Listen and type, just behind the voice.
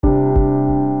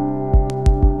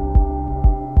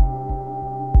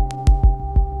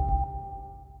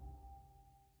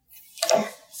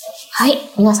はい、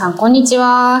皆さんこんにち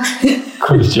は。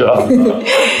こんにちは。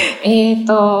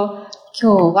今日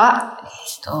は、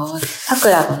タク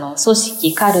ラムの組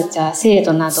織、カルチャー、制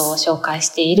度などを紹介し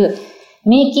ている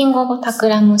メイキングオブタク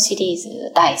ラムシリー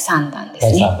ズ第3弾です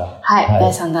ね。第3弾。はい、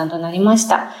第3弾となりまし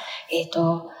た。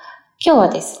今日は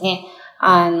ですね、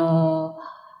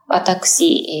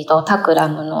私、タクラ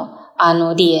ム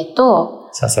のリエ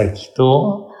と、佐々木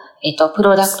と、プ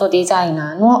ロダクトデザイ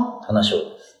ナーの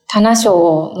田名賞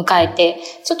を迎えて、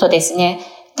ちょっとですね、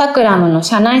タクラムの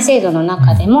社内制度の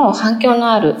中でも反響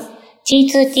のある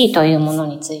T2T というもの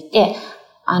について、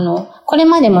これ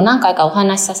までも何回かお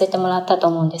話しさせてもらったと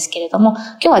思うんですけれども、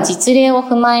今日は実例を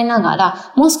踏まえなが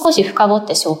ら、もう少し深掘っ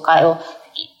て紹介を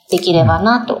できれば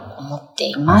なと思って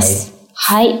います。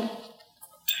はい。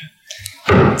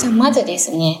じゃあまずで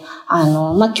すね、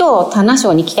今日田名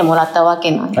賞に来てもらったわ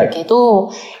けなんだけ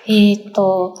ど、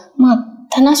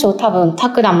田名賞多分タ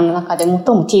クラムの中で最も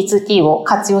T2T を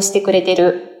活用してくれて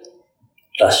る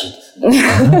らしいですね。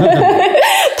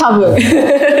多分。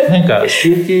なんか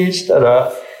集計した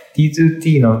ら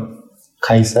T2T の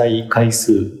開催回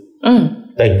数、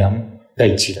第1位だったって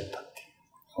いう。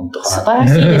本当かな。素晴ら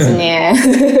しいですね。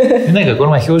なんかこ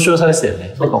の前表彰されてたよ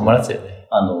ね。僕ももらってたよね。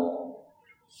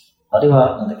あれ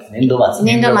はなんだっけ、年度末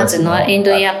のエン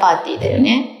ドイヤーパーティーだよ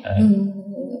ね。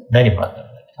何もらったの？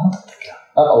何だったっけ？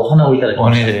お花をいただき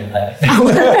ました。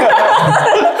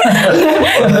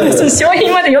商品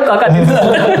までよくわかってない。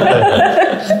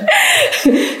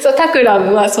そう、タクラ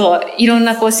ムはそう、いろん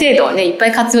な制度をね、いっぱ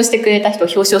い活用してくれた人を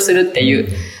表彰するっていう、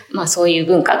そういう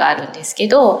文化があるんですけ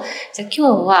ど、じゃあ今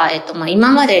日は、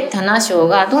今まで田名賞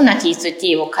がどんな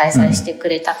T2T を開催してく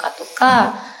れたかと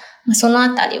か、そのあ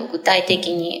たりを具体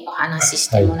的にお話しし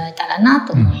てもらえたらな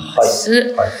と思いま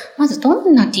す。まずど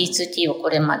んな T2T をこ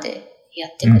れまでや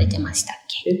ってくれてましたっ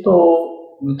け？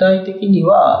具体的に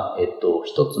は、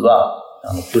一つは、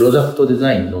プロダクトデ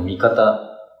ザインの見方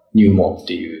入門っ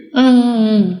ていう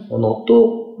もの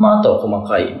と、あとは細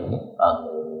かいもの、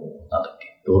なんだっ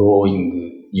け、ドローイング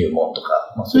入門と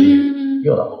か、そういう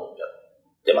ようなものをや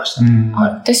ってました。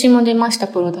私も出ました、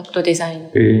プロダクトデザイ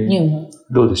ン入門。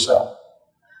どうでした？い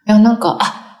や、なんか、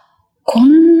こ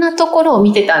んなところを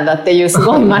見てたんだっていうす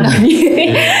ごい学び。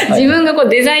自分が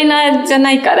デザイナーじゃ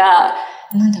ないから、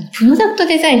プロダクト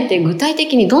デザインって具体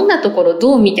的にどんなところを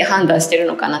どう見て判断してる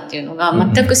のかなっていうのが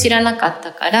全く知らなかっ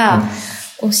たから、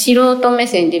素人目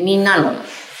線でみんなの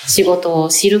仕事を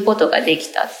知ることがで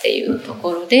きたっていうと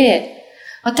ころで、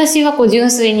私は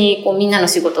純粋にみんなの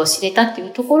仕事を知れたってい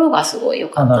うところがすごい良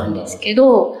かったんですけ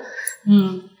ど、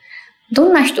ど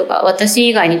んな人が、私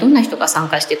以外にどんな人が参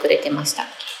加してくれてましたっ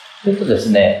け？です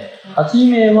ね、初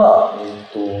めは、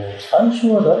最初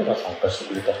は誰が参加し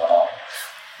てくれたか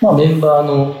な。メンバー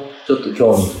のちょっと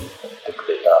興味を持ってく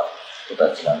れた人た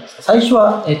ちなんですが、最初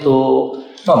は、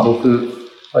僕、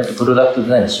割とプロダクトデ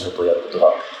ザインの仕事をやること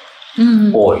が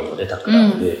多いので、タクラ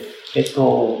ムで、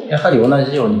やはり同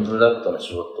じようにプロダクトの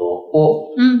仕事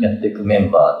をやっていくメン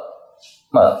バ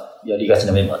ー、やりがち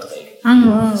なメンバーとかいる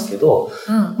んですけど、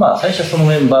最初その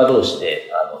メンバー同士で、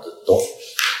ずっと、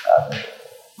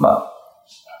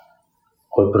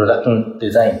こういうプロダクト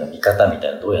デザインの見方みた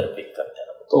いな、どうやるべきかみたい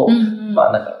なことを、な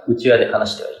んか内輪で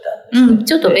話してはいたんですね。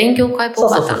ちょっと勉強会っぽ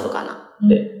かったのかな。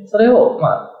で、それを、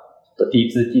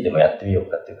T2T でもやってみよう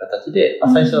かっていう形で、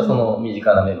最初はその身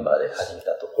近なメンバーで始め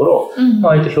たところ、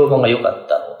割と評判が良かっ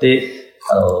たので、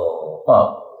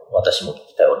私も聞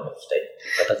きたい、俺も聞きたい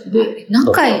っていう形で、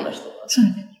何回、そう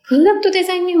ね。プロダクトデ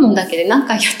ザイン入門だけで何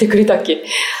回やってくれたっけ？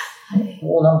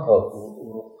もうなんか、6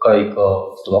回か、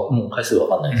もう回数わ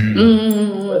かんないですけ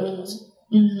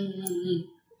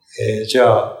ど、じ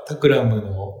ゃあ、タクラム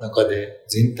の中で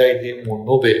全体でも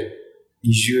う延べ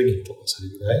20人とかそれ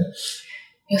ぐらい？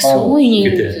いや、すごい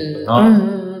人数。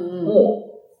も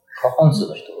う、過半数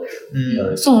の人がやら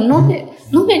れてる。そう、延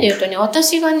べで言うとね、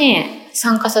私がね、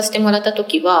参加させてもらった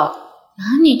時は、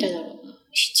何人いただろう？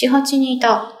 7、8人い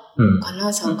たか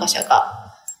な、参加者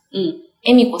が。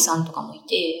恵美子さんとかもいて。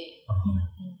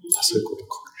そういうこと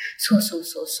か。そう。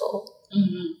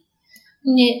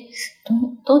で、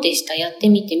どうでした？やって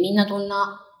みてみんなどんな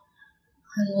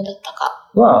反応だったか。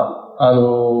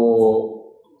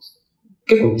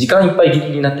結構時間いっぱいギリ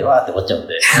ギリになってわーって終わっちゃうん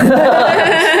で。み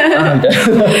たい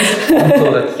な。本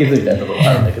当が聞けずみたいなところが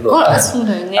あるんだけど。そう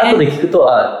だよね。後で聞くと、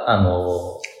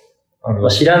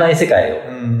知らない世界を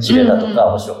知れたとか、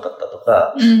面白かったと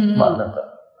か、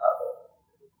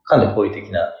かなり好意的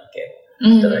な意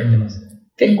見をいただいてますね。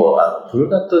結構、プロ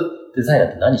ダクトデザイナー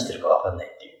って何してるかわかんないっ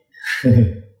てい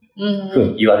うふう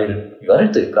に言われる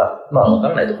というか、わか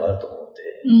らないところあると思うので、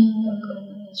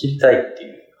知りたいってい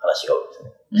う話が多いです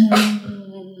ね。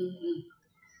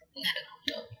なる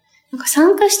なんか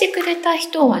参加してくれた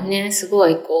人はね、すご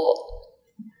い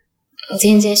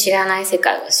全然知らない世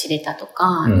界を知れたと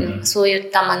か、そうい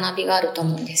った学びがあると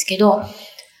思うんですけど、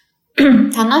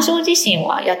棚賞自身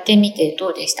はやってみてど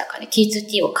うでしたかね？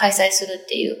 T2T を開催するっ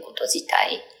ていうこと自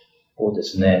体。そうで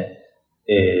すね。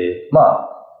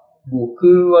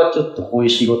僕はちょっとこういう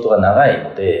仕事が長い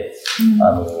ので、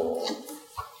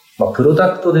プロ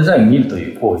ダクトデザイン見ると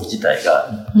いう行為自体が、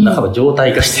半ば常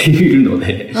態化しているの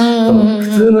で、普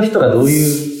通の人がどう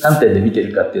いう観点で見て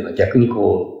るかっていうのは逆に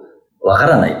わか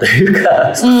らないという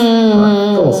か、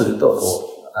ともすると、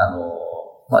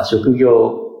職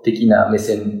業的な目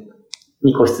線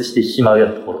に固執してしまうよう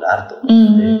なところがあると思う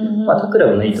ので、タクラ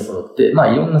ムのいいところって、い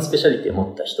ろんなスペシャリティを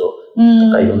持った人と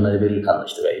か、いろんなレベル感の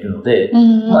人がいるので、ちょ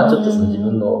っとその自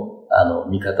分の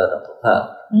見方だと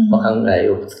か、考え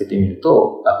をぶつけてみる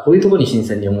と、こういうところに新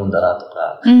鮮に思うんだなと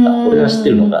か、これは知って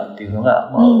るのかっていうのが、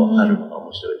わかるのが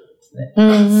面白いですね。な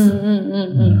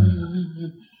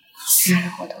る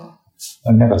ほど。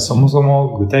なんかそもそ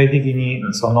も具体的に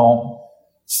その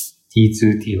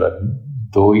T2T は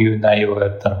どういう内容をや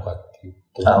ったのかってい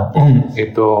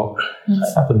うと、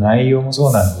あと内容もそ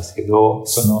うなんですけど、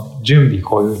その準備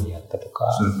こういうふうにやったと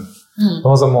か、そ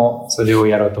もそもそれを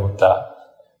やろうと思った、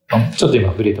ちょっと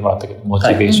今触れてもらったけど、モ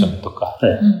チベーションとか。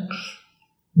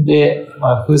で、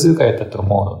複数回やったと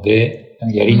思うので、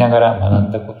やりながら学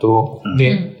んだこと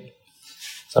で、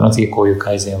その次こういう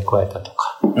改善を加えたと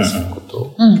か、そういうこと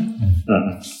を。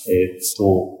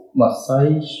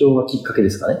最初はきっかけで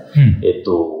すかね。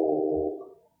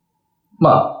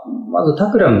まず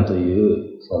タクラムと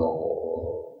いう、そ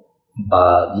の、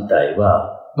場自体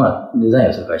は、デザイン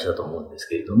をする会社だと思うんです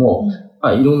けれども、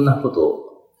いろんなことを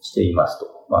していますと。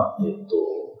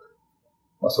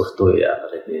ソフトウェアか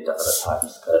らデータからサービ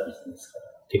スからビジネスから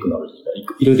テクノロジーから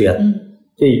いろいろやっ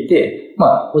ていて、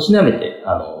おしなめて、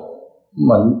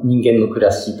人間の暮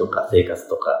らしとか生活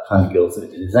とか環境をすべ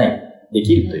てデザインで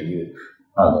きるという、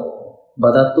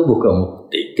場だと僕は思っ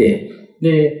ていて、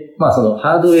で、その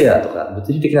ハードウェアとか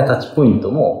物理的なタッチポイン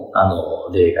トも、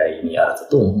例外にあらず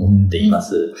と思っていま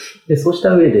す。で、そうし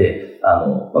た上で、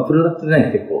プロダクトデザイン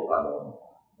って結構、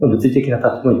物理的なタ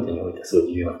ッチポイントにおいてはすご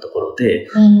い重要なところで、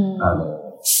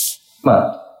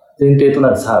前提とな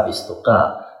るサービスと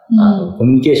か、コ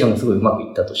ミュニケーションがすごいうまく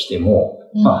いったとしても、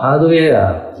ハードウェ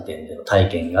アの時点での体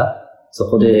験が、そ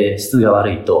こで質が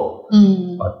悪いと、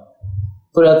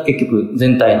それは結局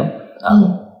全体の、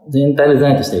全体のデ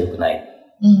ザインとしては良くない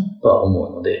とは思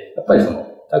うので、やっぱりその、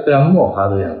タクラムもハ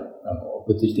ードウェアの、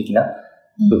物理的な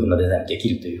部分のデザインができ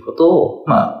るということを、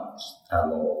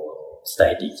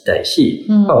伝えていきたいし、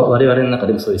我々の中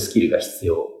でもそういうスキルが必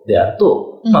要である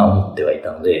と、思ってはい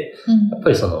たので、やっぱ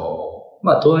りその、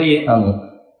とはいえ、プ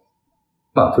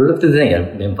ロダクトデザインや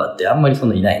るメンバーってあんまりそん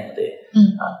ないないので、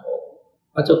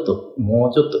ちょっと、も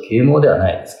うちょっと啓蒙では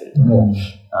ないですけれども、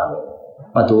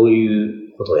どう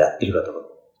いうことをやってるかと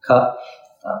か、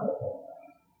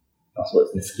そう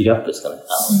ですね、スキルアップですかね、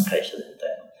会社全体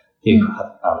の。っていう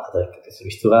か、働きかけす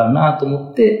る必要があるなと思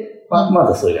って、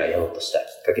まずそれがやろうとしたきっ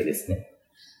かけですね。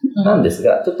なんです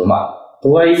が、ちょっと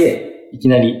とはいえ、いき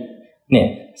なり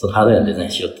ね、そのハードウェアのデザイン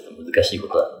しようって難しいこ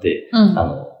となので、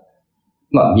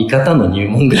見方の入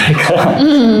門ぐらいから、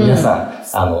皆さん、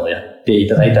やってい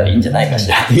ただいたらいいんじゃないかし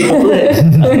らということ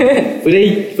で、プ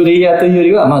レイヤーというよ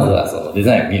りは、まずはそのデ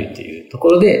ザインを見るというとこ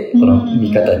ろで、この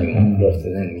見方入門、プロダクト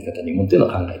デザインの見方入門っていうのを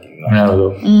考えてみました。なるほ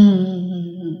ど。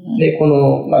で、こ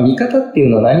の、見方っていう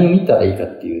のは何を見たらいいか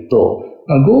っていうと、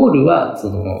ゴールは、そ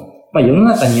の、世の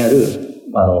中にある、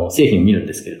製品を見るん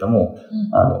ですけれども、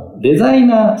デザイ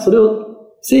ナー、それを、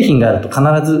製品があると必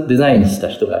ずデザインした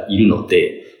人がいるの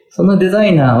で、そのデザ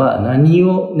イナーは何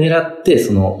を狙って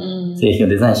その製品を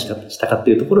デザインしたかっ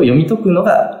ていうところを読み解くの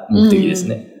が目的です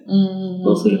ね。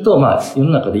そうすると、世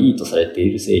の中でいいとされて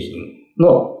いる製品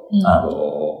の、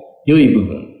良い部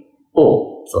分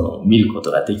を、見るこ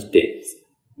とができて、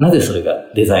なぜそれ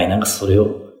が、デザイナーがそれを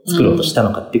作ろうとした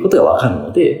のかっていうことがわかる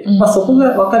ので、そこ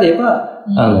がわかれば、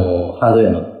ハードウェ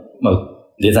アの、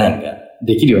デザインが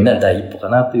できるようになる第一歩か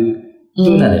なというふ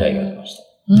うな狙いがありました。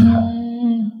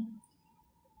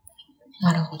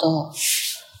なるほど。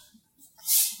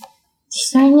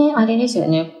実際にあれですよ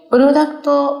ね、プロダク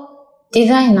トデ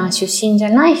ザイナー出身じゃ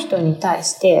ない人に対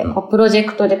して、プロジェ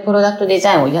クトでプロダクトデ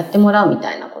ザインをやってもらうみ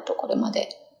たいなこと、これまで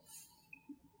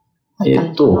あった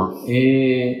のか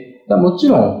な？もち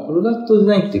ろん、プロダクトデ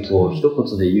ザインって一言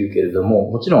で言うけれど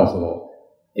も、もちろんその、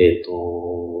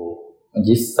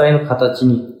実際の形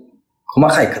に、細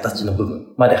かい形の部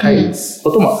分まで入る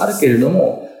こともあるけれど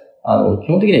も、基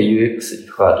本的には UX に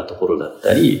関わるところだっ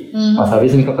たり、サービ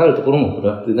スに関わるところもプ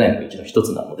ロダクトデザインのうちの一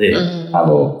つなので、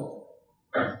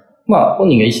まあ、本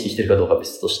人が意識してるかどうかは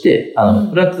別として、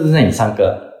プロダクトデザインに参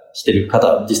加してる方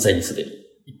は実際にすでに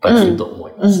いっぱいいると思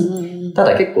います。た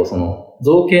だ結構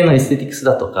造形のエステティクス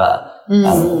だとか、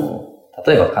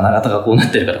例えば金型がこうな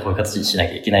ってるからこういう形にしな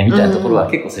きゃいけないみたいなところは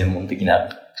結構専門的な、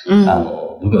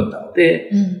部分なので、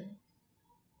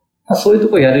そういうと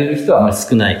ころやれる人はあまり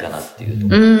少ないかなっていうと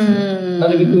ころですね。な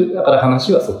るべく、だから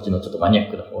話はそっちのちょっとマニアッ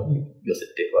クな方に寄せ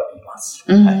てはいます。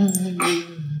はい、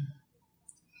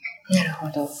なるほ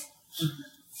ど。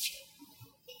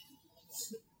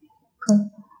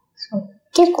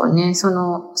結構ね、そ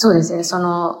うですね、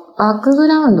バックグ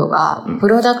ラウンドがプ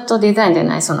ロダクトデザインじゃ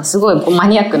ない、すごいマ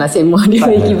ニアックな専門領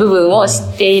域部分を知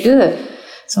っている、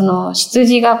出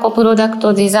自がプロダク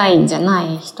トデザインじゃな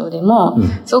い人でも、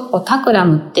すごくタクラ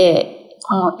ムって、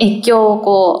越境を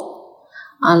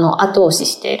後押し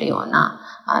しているような、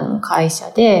会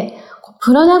社で、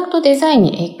プロダクトデザイン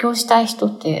に越境したい人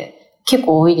って結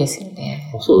構多いですよね。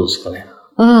そうですかね。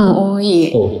多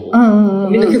い。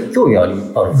みんな結構興味あるみ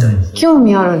たいですね。興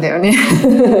味あるんだよね。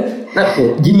なんか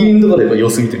ギリギリのところで様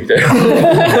子見てみたいな。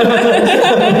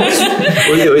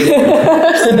おいでおいで。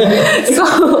そう。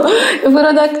プ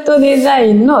ロダクトデザ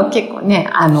インの結構ね、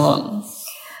なん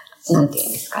ていう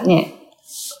んですかね。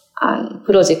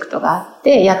プロジェクトがあっ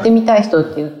て、やってみたい人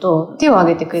っていうと、手を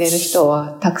挙げてくれる人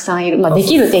はたくさんいる。まあ、で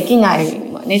きるできない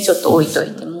はね、ちょっと置いと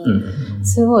いても、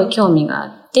すごい興味があ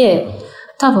って、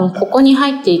多分ここに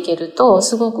入っていけると、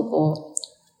すごく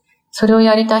それを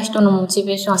やりたい人のモチ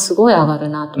ベーションはすごい上がる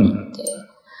なと思って、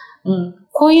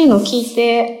こういうのを聞い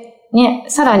て、ね、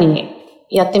さらに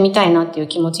やってみたいなっていう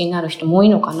気持ちになる人も多い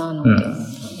のかな、なんて思ったんで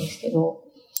すけど。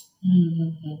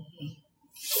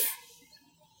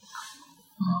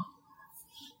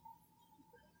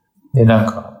で、なん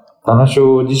か、田野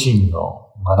翔自身の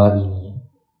学びに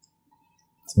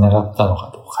つながったの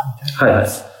かどうかみたいな。はいは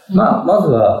い。まず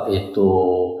は、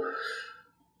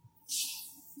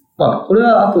これ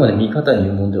はあくまで見方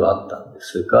入門ではあったんで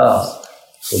すが、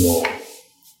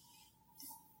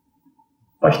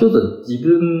一つ自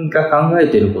分が考え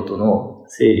ていることの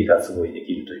整理がすごいで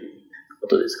きるというこ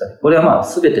とですかね。これは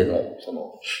すべての、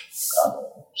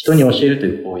人に教えると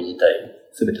いう行為自体、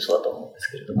すべてそうだと思うんで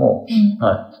すけれども、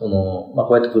こ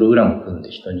うやってプログラムを組んで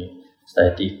人に伝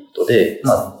えていくことで、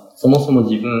そもそも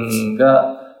自分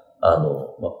が、例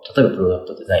えばプロダク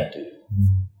トデザインという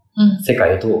世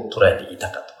界をどう捉えていた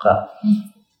かとか、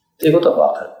っていうことが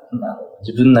わかる。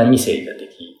自分なりに整理がで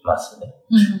きますね。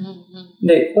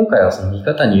で、今回はその見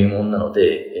方入門なの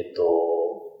で、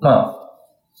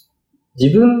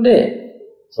自分で、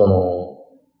世の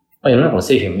中の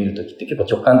製品を見るときって結構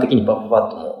直感的にパッパッ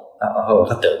ともう、分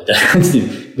かったよみたいな感じで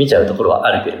見ちゃうところは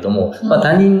あるけれども、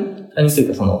他人とい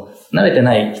うか慣れて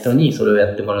ない人にそれを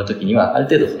やってもらうときには、ある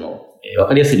程度分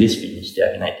かりやすいレシピにして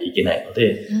あげないといけないの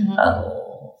で、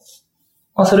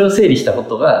それを整理したこ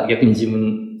とが逆に自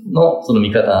分のその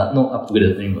見方のアップグレ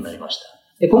ードにもなりました。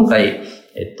で、今回、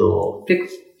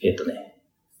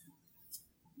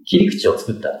切り口を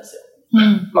作ったんですよ。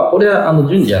これは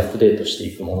順次アップデートして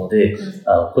いくもので、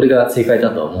これが正解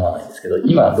だとは思わないんですけど、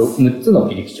今6つの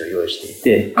切り口を用意して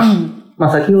いて、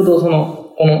先ほどこ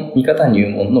の見方入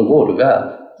門のゴール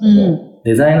が、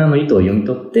デザイナーの意図を読み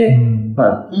取って、プ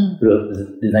ロダク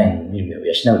トデザインの見る目を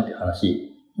養うっていう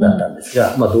話だったんです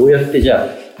が、どうやってじゃあ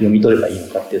読み取ればいいの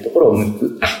かっていうところを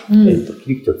6つ、切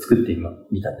り口を作って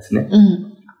みたんですね。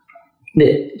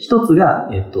で、一つが、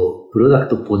プロダク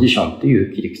トポジションと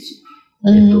いう切り口。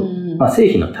製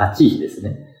品の立ち位置です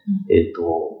ね。例え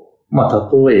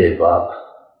ば、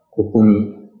ここに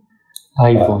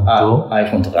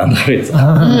iPhone とか Android と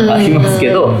かあります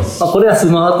けど、これはス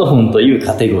マートフォンという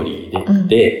カテゴリー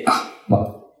で、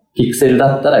ピクセル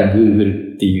だったら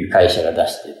Google っていう会社が出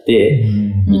してて、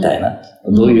みたいな、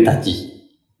どういう立ち位置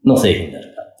の製品にな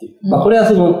るかっていう。これは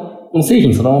この製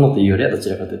品そのものというよりはどち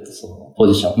らかというと、ポ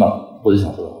ジションそのも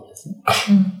のですね。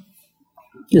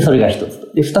で、それが一つ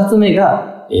と。で、二つ目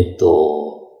が、フ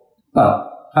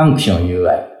ァンクション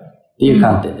UI っていう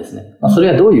観点ですね。そ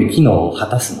れはどういう機能を果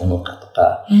たすものかと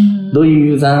か、どういう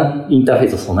ユーザーインターフェー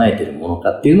スを備えているもの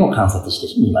かっていうのを観察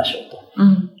してみましょうと。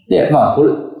で、こ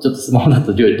れ、ちょっとスマホだ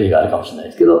と例があるかもしれない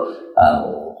ですけど、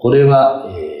これは、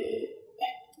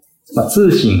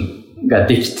通信が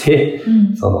できて、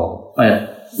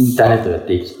インターネットが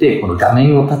できて、この画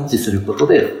面をタッチすること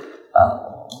で、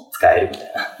使えるみた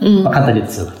いな。簡単に言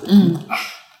うとそういうことですね。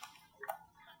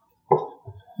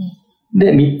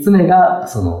で、三つ目が、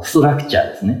ストラクチャー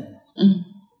ですね。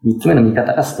三つ目の見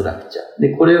方がストラクチャー。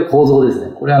で、これは構造です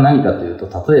ね。これは何かというと、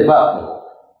例えば、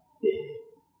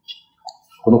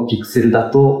このピクセルだ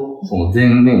と、前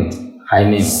面、背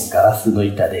面をガラスの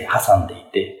板で挟んでい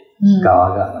て、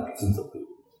側が金属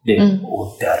で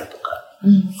覆ってあるとか、う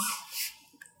ん、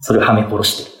それをはめ殺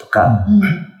してるとか、うん、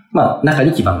まあ中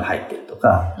に基板が入ってると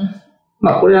か、うん、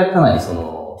まあこれはかなりそ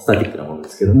のスタティックなもので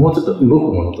すけど、もうちょっと動く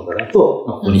ものとかだと、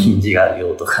まあ、ここにヒンジがある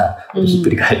よとか、ひっく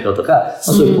り返るよとか、まあ、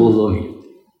そういう構造を見る。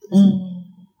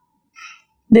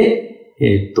で、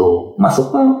まあ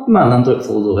そこは、まあなんとなく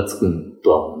想像がつく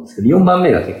とは思うんですけど、4番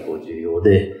目が結構重要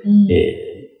で、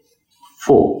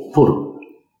フォ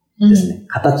ルですね。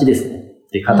形ですね。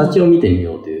で、形を見てみ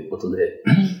ようということで、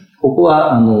ここ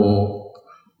は、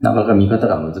なかなか見方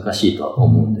が難しいとは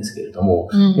思うんですけれども、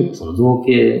結構その造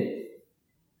形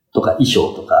とか衣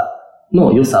装とか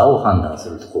の良さを判断す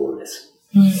るところです。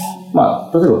ま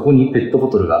あ、例えばここにペットボ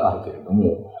トルがあるけれど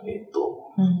も、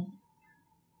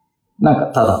なんか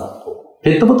ただの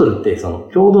ペットボトルってその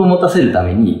強度を持たせるた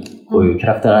めにこういうキャ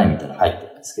ラクターラインみたいなのが入って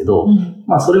るんですけど、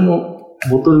まあそれも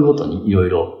ボトルごとにいろい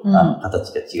ろ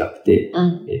形が違くて、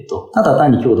ただ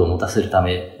単に強度を持たせるた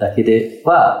めだけで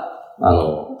は、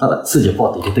ただ筋をポ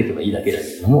ワッと入れておけばいいだけだけ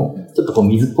れども、ちょっとこう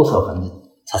水っぽさを感じ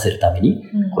させるために、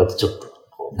こうやってちょっと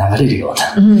こう流れるよう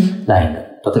なラインが、例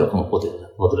えばこのボトルだ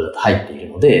と入ってい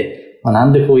るので、まあ、な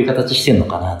んでこういう形してんの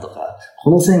かなとか、こ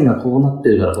の線がこうなって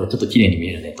るからこれちょっと綺麗に見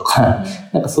えるねとか、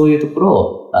なんかそういうとこ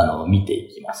ろを見て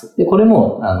いきます。で、これ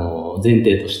も前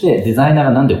提としてデザイナー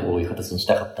がなんでこういう形にし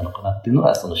たかったのかなっていうの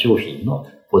が、その商品の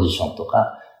ポジションと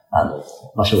か、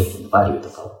まあ、商品のバリューと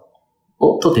か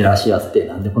と照らし合わせて、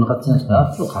なんでこの形なのか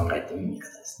なっていうのを考えてみる見方で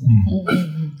すね。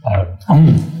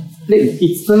で、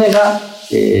5つ目が、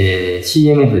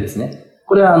CMF ですね。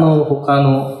これは他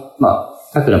の、まあ、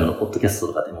タクラムのポッドキャスト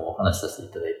とかでもお話しさせてい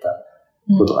ただいた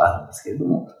ことがあるんですけれど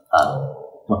も、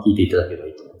まあ、聞いていただければ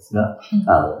いいと思うんですが、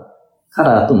カ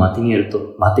ラーとマテリアルとフ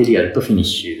ィニッ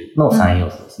シュの3要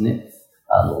素ですね。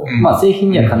まあ、製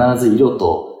品には必ず色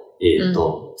と、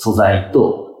素材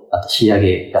と、あと仕上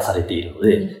げがされているの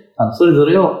で、それぞ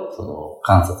れを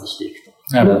観察していくと。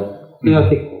これは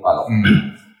結構、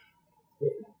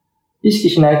意識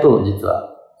しないと実は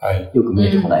よく見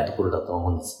えてこないところだと思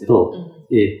うんですけど、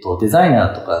デザイナ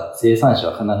ーとか生産者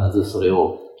は必ずそれ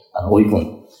を追い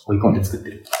込んで作って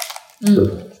る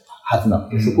はずなの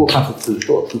で、そこを観察する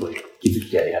とすごい気づ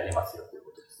きが得られますよという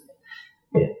ことです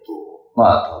ね。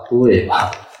まあ、例え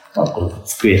ば、この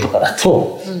机とかだと、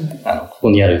こ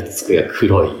こにある机が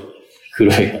黒いよ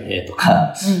ねと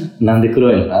か、なんで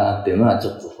黒いのかなっていうのはち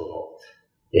ょっと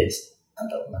なん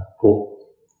だろうな、こう、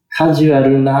カジュア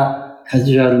ルな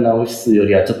オフィスよ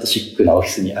りはちょっとシックなオフィ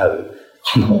スに合う、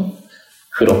この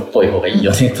黒っぽい方がいい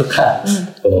よねとか、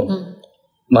この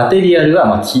マテリアルは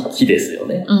まあ木ですよ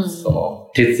ね。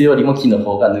鉄よりも木の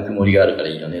方がぬくもりがあるから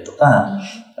いいよねとか、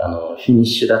フィニッ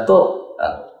シュだと、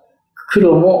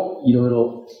黒もいろい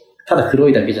ろ、ただ黒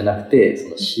いだけじゃなくて、そ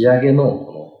の仕上げの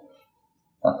こ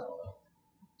の、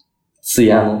ツ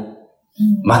ヤの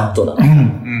マットなのか、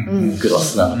グロ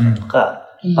スなのかとか、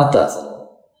あとは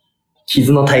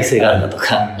傷の耐性があるんだと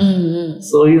か、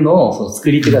そういうのをその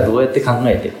作り手がどうやって考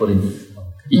えてこれに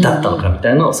至ったのかみ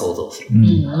たいなのを想像する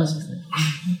話ですね。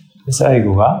で最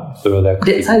後がプロダク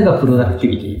ティビティ。で、最後はプロダクティ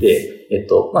ビティで、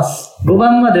まあ、5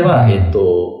番までは、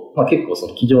まあ、結構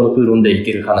机上の空論でい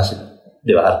ける話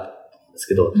ではあるんです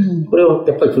けど、これを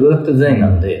やっぱりプロダクトデザインな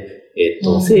ので、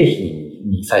製品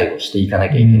に最後していかな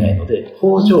きゃいけないので、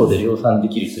工場で量産で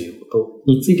きるというこ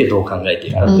とについてどう考えてい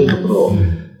るかというところ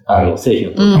を、製品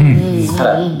のところか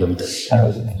ら読み取る。な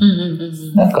るほどね。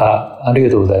なんか、ありが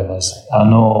とうございます。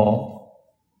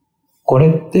これ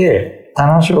って、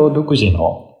棚商独自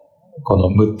のこの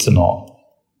6つの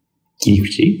切り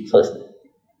口そうですね。っ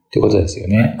てことですよ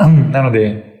ね。なの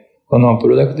で、このプ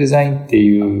ロダクトデザインって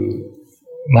いう、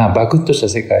まあ、バクッとした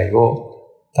世界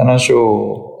を棚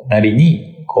商なり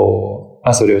に、こう、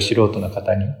まあ、それを素人の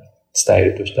方に伝え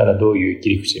るとしたらどういう切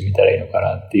り口で見たらいいのか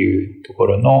なっていうとこ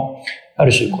ろの、あ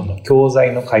る種この教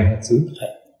材の開発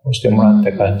をしてもらっ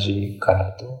た感じか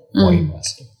なと思いま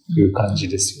すという感じ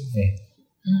ですよね。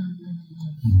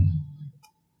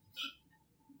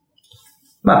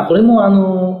まあ、これ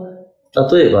も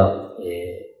例えば、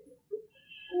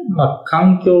まあ、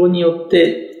環境によっ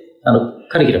て、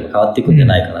カリキュラムが変わっていくんじゃ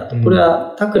ないかなと。これ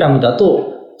はタクラムだ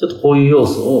と、ちょっとこういう要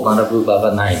素を学ぶ場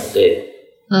がないので、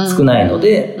少ないの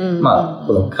で、まあ、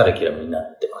このカリキュラムにな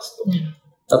ってます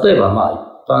と。例えば、ま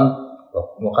あ、一般、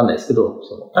わかんないですけど、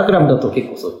タクラムだと結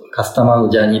構そうカスタマーの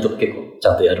ジャーニーとか結構ち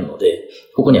ゃんとやるので、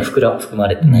ここには含ま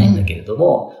れてないんだけれど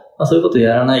も、まあ、そういうこと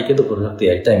やらないけど、プロダクト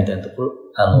やりたいみたいなところ、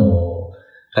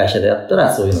会社であった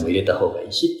らそういうのも入れた方がい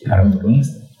いしっていうところで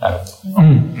すね。なるほど。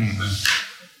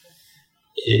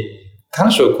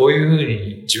短所こういうふう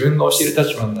に自分が教える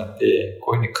立場になって、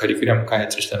こういうふうにカリキュラム開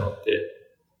発したのって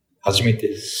初めて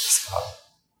ですか？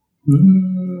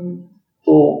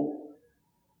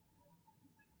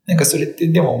なんかそれって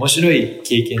でも面白い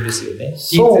経験ですよね。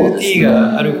そうですね。T2T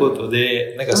があること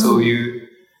で、なんかそういう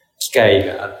機会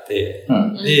があって、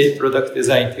で、プロダクトデ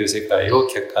ザインっていう世界を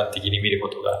客観的に見るこ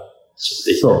とが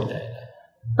できたみたいな。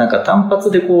なんか単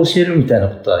発でこう教えるみたいな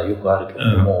ことはよくあるけ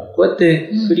れども、こうやっ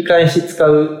て繰り返し使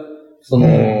う、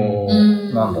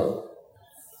なんだろう、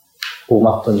フォー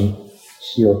マットに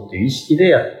しようっていう意識で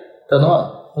やったの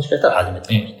は、もしかしたら初め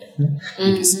てみたいなね。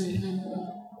いいですね。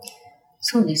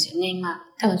そうですよね。今、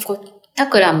多分タ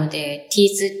クラムで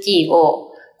T2T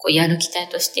をやる機体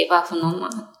としては、タ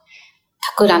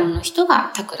クラムの人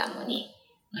がタクラムの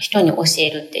人に教え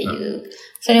るっていう、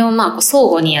それを相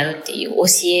互にやるっていう教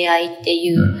え合いって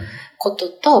いうこと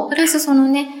と、プラス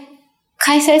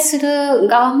開催する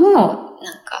側も、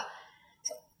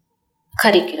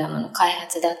カリキュラムの開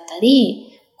発だった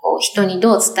り、人に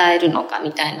どう伝えるのか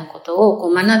みたいなことを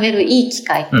学べるいい機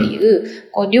会っていう、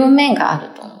両面がある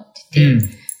と思ってて。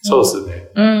そうですね。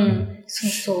そう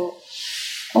そう。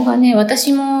ここがね、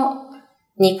私も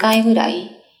2回ぐらい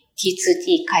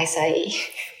T2T 開催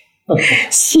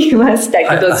しました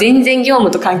けど、全然業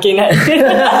務と関係ない。ちょっ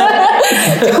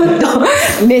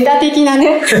と、メタ的な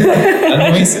ね。い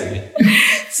いですよね。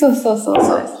そう。その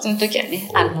時はね、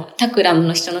タクラム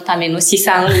の人のための資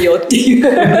産用っていう。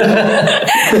聞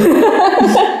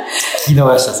き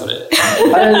逃した、それ。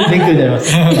あれ、勉強になりま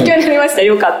した。勉強になりました。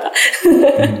よかった。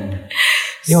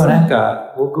でも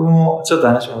僕もちょっと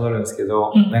話戻るんですけ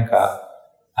ど、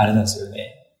あれなんですよ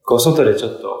ね。外でちょ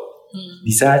っと、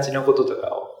リサーチのこととか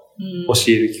を教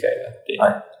える機会が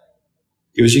あっ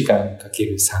て、4時間かけ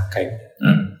る3回みたい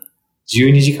な。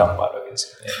12時間もあるわけで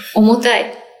すよね。重た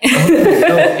い。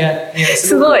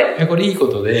すごい。これいいこ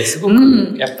とで、すご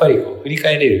く、やっぱり振り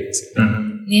返れるんですよ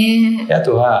ね。であ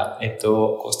とは、ス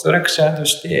トラクチャーと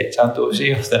してちゃんと教え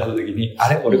ようとなった時に、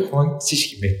あれ俺この知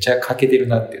識めっちゃ欠けてる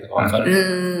なっていうのがわかる。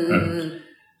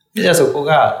でじゃあそこ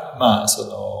が、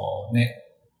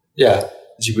じゃあ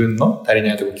自分の足り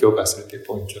ないところを強化するっていう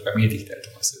ポイントが見えてきたりと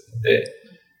かするので、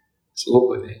すご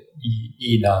くね、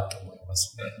いいなと思いま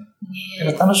すね。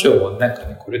だから楽しみも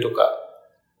これとか、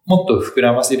もっと膨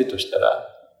らませるとしたら、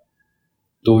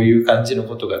どういう感じの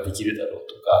ことができるだろう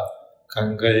とか、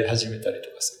考え始めたりと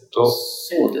かすると、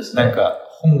そうですね。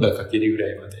本が書けるぐら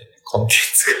いまでコンテン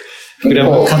ツが膨ら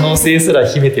む可能性すら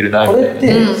秘めてるな、みたいな。これ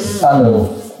って、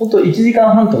本当1時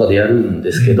間半とかでやるん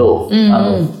ですけど、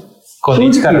この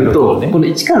1から6をね。この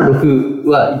1から6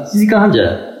は1時間半じゃ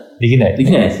できない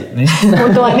ですよね。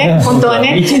本当はね。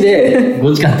1で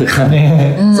5時間とか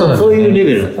ね。そういうレ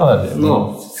ベル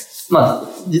の、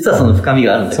実はその深み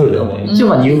があるんだけども、一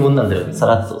応入門なんだよね。さ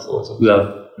らっと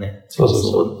上ね。そう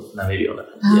舐めるような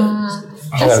感じでやるんです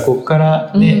けど。だからここか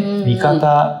らね、見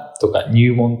方とか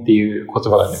入門っていう言葉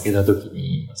が抜けたとき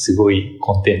に、すごい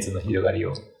コンテンツの広がり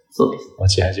を持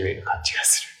ち始める感じが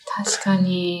する。確か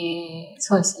に、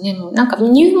そうですね。もう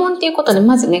入門っていうことで、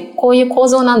まずね、こういう構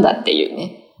造なんだっていう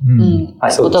ね、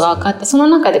ことが分かって、その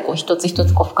中で一つ一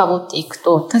つ深掘っていく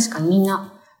と、確かにみん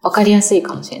な分かりやすい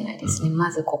かもしれないですね。ま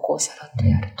ずここをさらっと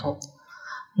やると。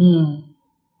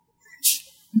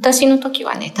私の時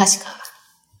はね、確か、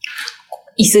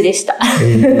椅子でした。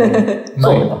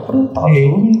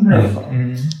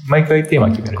毎回テーマ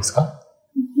決めるんですか？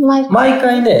毎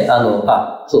回ね、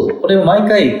これを毎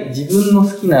回自分の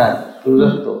好きなプロ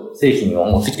ダクト、製品を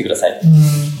持ってきてください。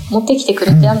持ってきてく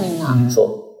れてやみんな。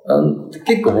そう。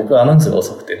結構僕はアナウンスが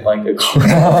遅くて、毎回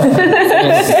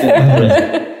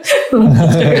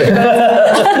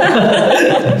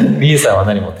リエさんは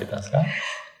何持ってたんですか？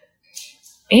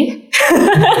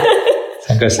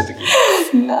参加した時。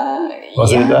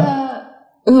忘れた？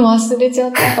忘れちゃ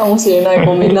ったかもしれない。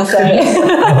ごめんなさい。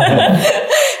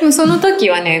でもその時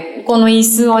はね、この椅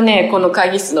子をね、この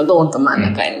会議室のドーンと真ん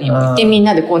中に置いてみん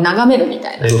なで眺めるみ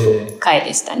たいな会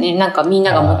でしたね。みん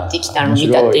なが持ってきたのを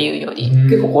見たっていうより。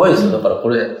結構怖いですよ。だからこ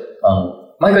れ、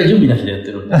毎回準備なしでやっ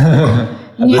てるんで。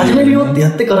始めるよってや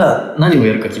ってから何を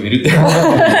やるか決めるって。今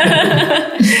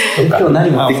日何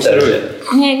持ってきたら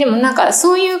ね、でも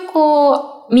そういう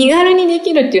身軽にで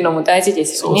きるっていうのも大事で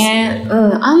すよね。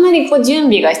あんまり準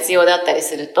備が必要だったり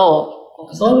すると、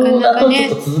そうだとちょっ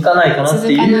と続かないかなっ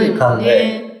ていう考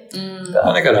え。だ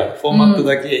から、フォーマット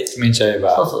だけ決めちゃえ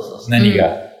ば、何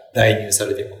が代入さ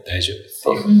れても大丈夫っていう、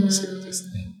そういうことです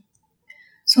ね。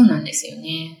そうなんですよ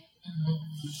ね。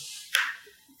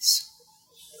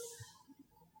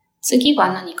次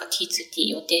は何か T2T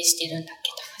予定してるんだっ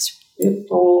けって話。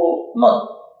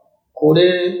こ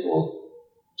れを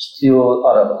必要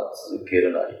あらば続け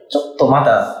るなり、ちょっとま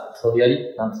だ、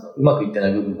うまくいってな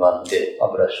い部分があるんで、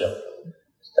ブラッシュアップ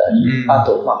たり、あ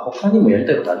と、他にもやり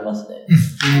たいことありますね。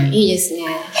いいですね。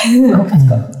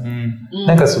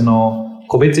なんか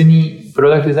個別にプロ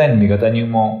ダクトデザインの見方に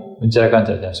もうんちゃらかんち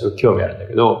ゃらってすごく興味あるんだ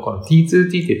けど、この T2T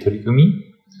っていう取り組み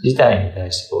自体に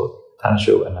対して短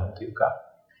所がなんというか、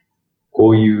こ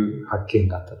ういう発見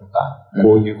があったとか、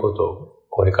こういうことを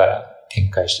これから展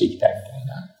開していきたいみたい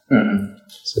な、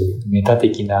そういうメタ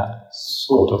的な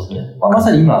ことですね。ま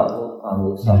さに今、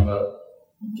さんが言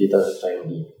っていただいたよう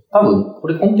に、多分こ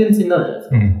れコンテンツになるじゃないです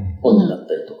か。本になっ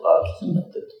たりとか、記事になっ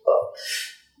たりと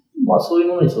か、そういう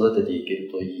ものに育てていけ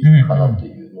るといいかなと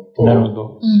いうのと、なるほ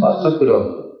ど。タクラ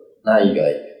ム内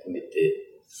外含めて、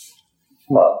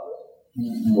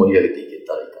盛り上げていけ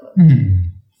たらいいかなという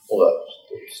のが一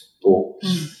つと、あ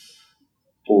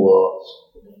とは、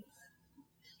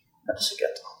何でしたっ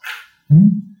け、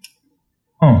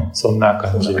そんな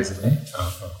感じですね。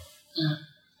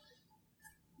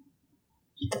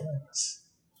いいと思います。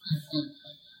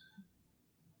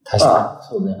確かに。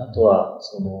そうね。あとは、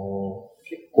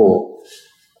結構、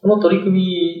この取り組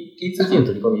み、T2T の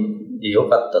取り組みで良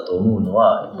かったと思うの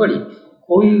は、やっぱり、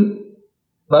こういう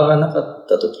場がなかっ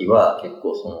たときは、結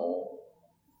構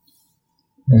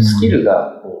スキル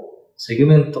が、セグ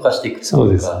メント化していくというか、そう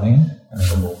ですね。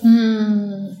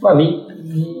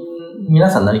皆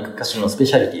さん何かしらのスペ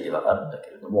シャリティではあるんだけ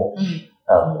れども、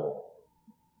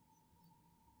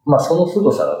その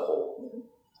凄さが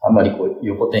あんまり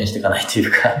横転していかないとい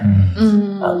うか、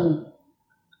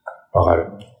わか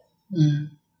る。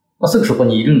すぐそこ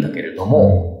にいるんだけれど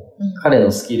も、彼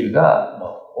のスキルが、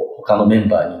他のメン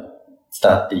バーに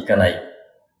伝わっていかない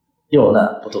よう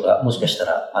なことがもしかした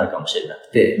らあるかもしれな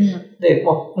くて、で、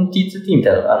T2T みた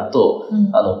いなのがあると、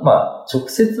直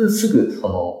接すぐそ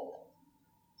の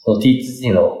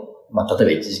T2T の、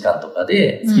例えば1時間とか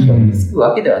でスキルが身につく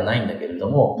わけではないんだけれど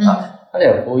も、彼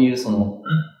はこういう専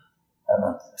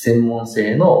門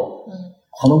性の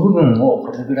この部分を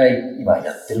これぐらい今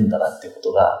やってるんだなっていうこ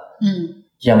とが、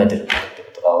極めてるんだって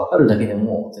ことが分かるだけで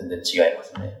も全然違いま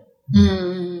すね。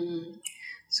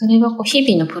それは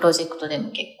日々のプロジェクトで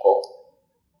も結構。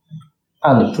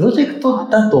プロジェクト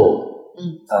だと、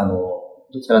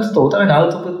どちらかというとお互いのア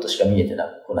ウトプットしか見えて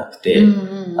こなくて、こ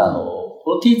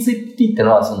の T2T っていう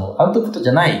のはアウトプットじ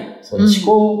ゃない、思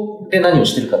考で何を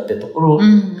してるかっていうところ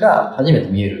が初めて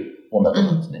見えるものだと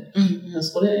思うんですね。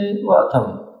それは多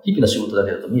分、日々の仕事だ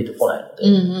けだと見えてこないので、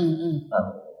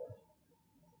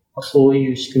そう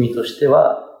いう仕組みとして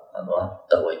は、あっ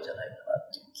た方がいいんじゃないかなっ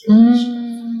ていう気がしま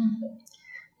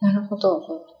す。なるほど。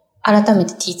改め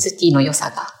て T2T の良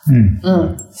さが、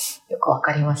よくわ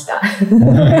かりました。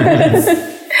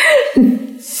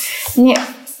ね、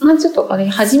ちょっと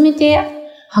始めて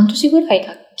半年ぐらい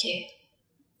だっけ、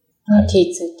T2T っ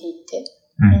て。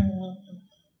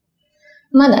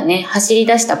まだね、走り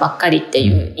出したばっかりって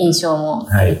いう印象も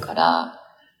あるから、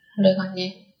これが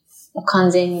ね、もう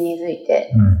完全に根付い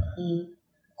て、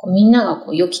みんなが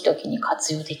良き時に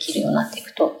活用できるようになってい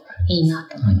くといいな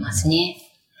と思いますね。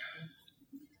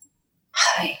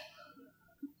はい。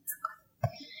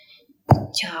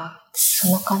じゃあ、そ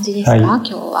んな感じですか、今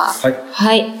日は。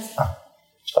はい。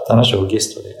片野賞ゲ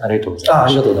ストでありがとうございました。あ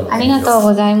りがとうございました。ありがとう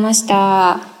ございまし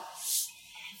た。